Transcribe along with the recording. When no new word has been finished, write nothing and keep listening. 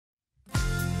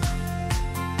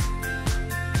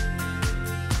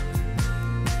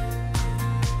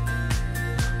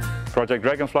Project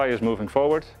DragonFly is moving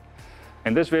forward.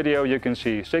 In this video you can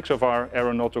see 6 of our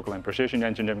aeronautical and precision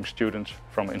engineering students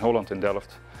from in Holland and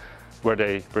Delft, where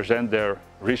they present their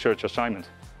research assignment.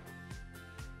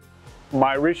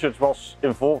 My research was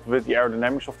involved with the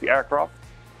aerodynamics of the aircraft.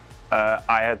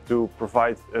 I had to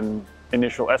provide an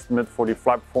initial estimate for the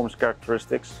flight performance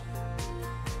characteristics.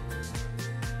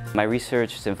 My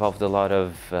research involved a lot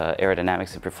of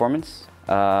aerodynamics and performance.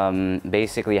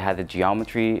 Basically, I had the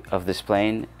geometry of this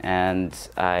plane and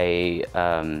I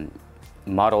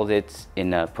modeled it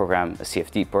in a program, a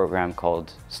CFD program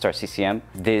called StarCCM.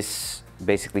 This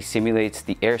basically simulates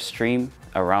the airstream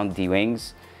around the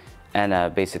wings,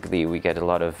 and basically we get a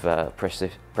lot of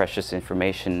precious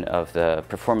information of the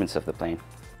performance of the plane.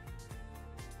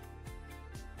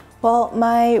 Well,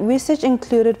 my research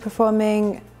included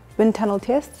performing wind tunnel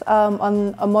tests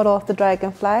on a model of the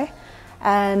DragonFly,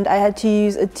 and I had to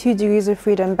use a 2 degrees of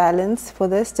freedom balance for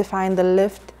this to find the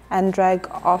lift and drag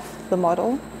of the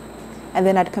model. And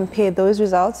then I'd compare those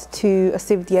results to a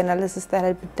CFD analysis that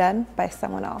had been done by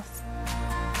someone else.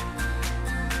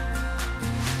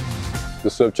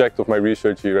 The subject of my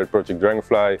research here at Project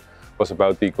DragonFly was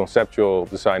about the conceptual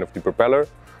design of the propeller,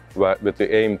 with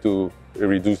the aim to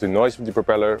reduce the noise of the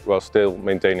propeller while still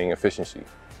maintaining efficiency.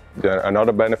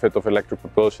 Another benefit of electric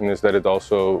propulsion is that it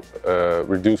also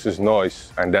reduces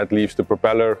noise, and that leaves the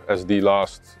propeller as the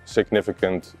last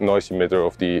significant noise emitter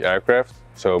of the aircraft.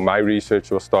 So my research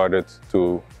was started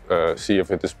to see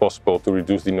if it is possible to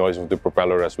reduce the noise of the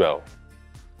propeller as well.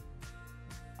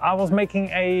 I was making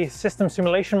a system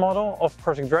simulation model of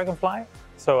Project DragonFly.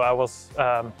 So I was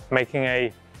making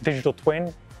a digital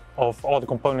twin of all the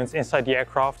components inside the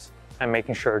aircraft and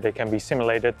making sure they can be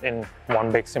simulated in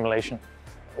one big simulation.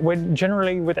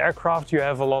 Generally with aircraft you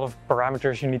have a lot of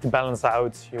parameters you need to balance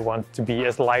out. You want to be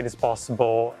as light as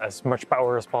possible, as much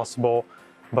power as possible,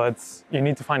 but you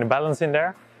need to find a balance in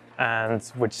there. And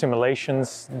with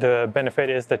simulations, the benefit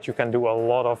is that you can do a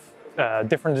lot of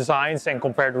different designs and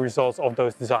compare the results of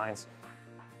those designs.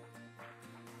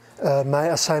 My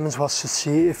assignment was to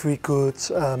see if we could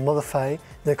modify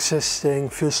the existing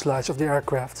fuselage of the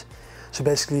aircraft. So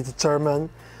basically determine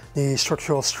the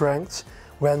structural strength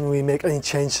when we make any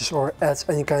changes or add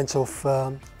any kinds of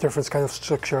different kind of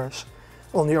structures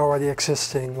on the already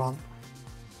existing one.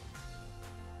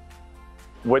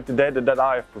 With the data that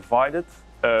I have provided,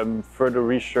 further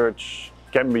research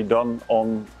can be done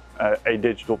on a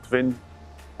digital twin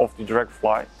of the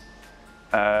DragonFly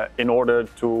in order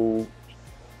to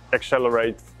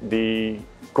accelerate the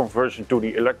conversion to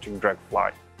the electric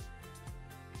DragonFly.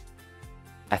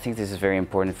 I think this is very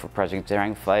important for Project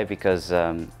DragonFly because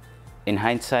in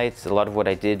hindsight, a lot of what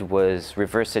I did was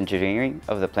reverse engineering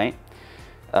of the plane.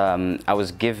 I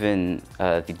was given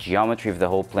the geometry of the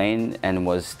whole plane and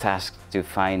was tasked to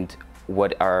find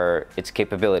what are its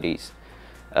capabilities.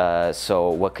 So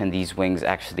what can these wings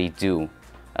actually do?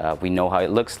 We know how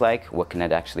it looks like, what can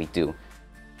it actually do?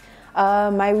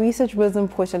 My research was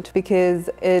important because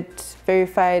it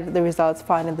verified the results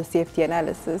found in the CFD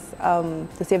analysis.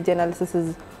 The CFD analysis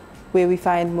is where we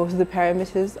find most of the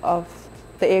parameters of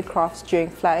the aircraft during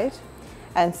flight,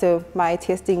 and so my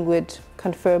testing would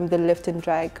confirm the lift and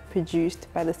drag produced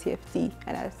by the CFD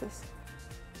analysis.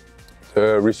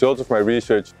 The result of my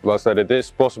research was that it is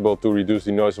possible to reduce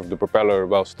the noise of the propeller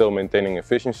while still maintaining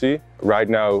efficiency. Right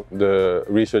now the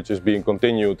research is being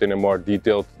continued in a more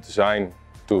detailed design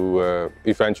to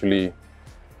eventually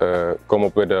come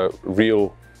up with a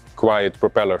real quiet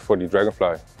propeller for the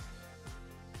DragonFly.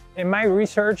 In my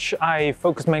research I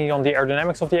focused mainly on the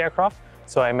aerodynamics of the aircraft.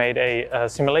 So I made a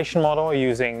simulation model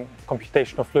using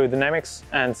computational fluid dynamics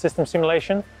and system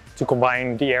simulation to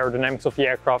combine the aerodynamics of the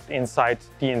aircraft inside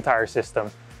the entire system.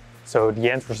 So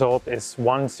the end result is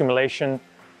one simulation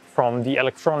from the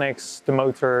electronics, the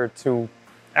motor, to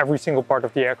every single part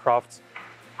of the aircraft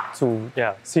to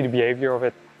see the behavior of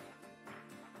it.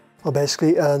 Well,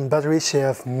 basically, batteries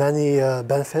have many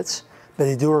benefits, but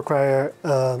they do require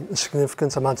a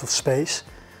significant amount of space.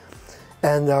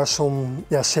 And there are some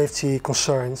safety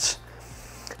concerns.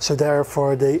 So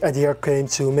therefore the idea came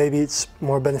to maybe it's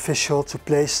more beneficial to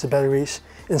place the batteries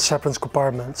in separate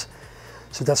compartments.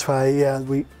 So that's why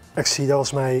that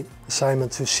was my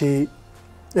assignment, to see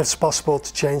if it's possible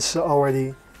to change the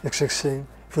already existing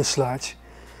fuselage.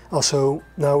 Also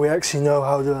now we actually know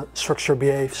how the structure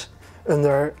behaves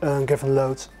under a given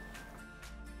load.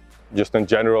 Just in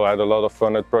general, I had a lot of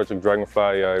fun at Project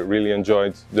DragonFly. I really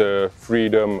enjoyed the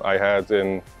freedom I had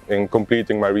in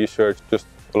completing my research. Just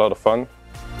a lot of fun.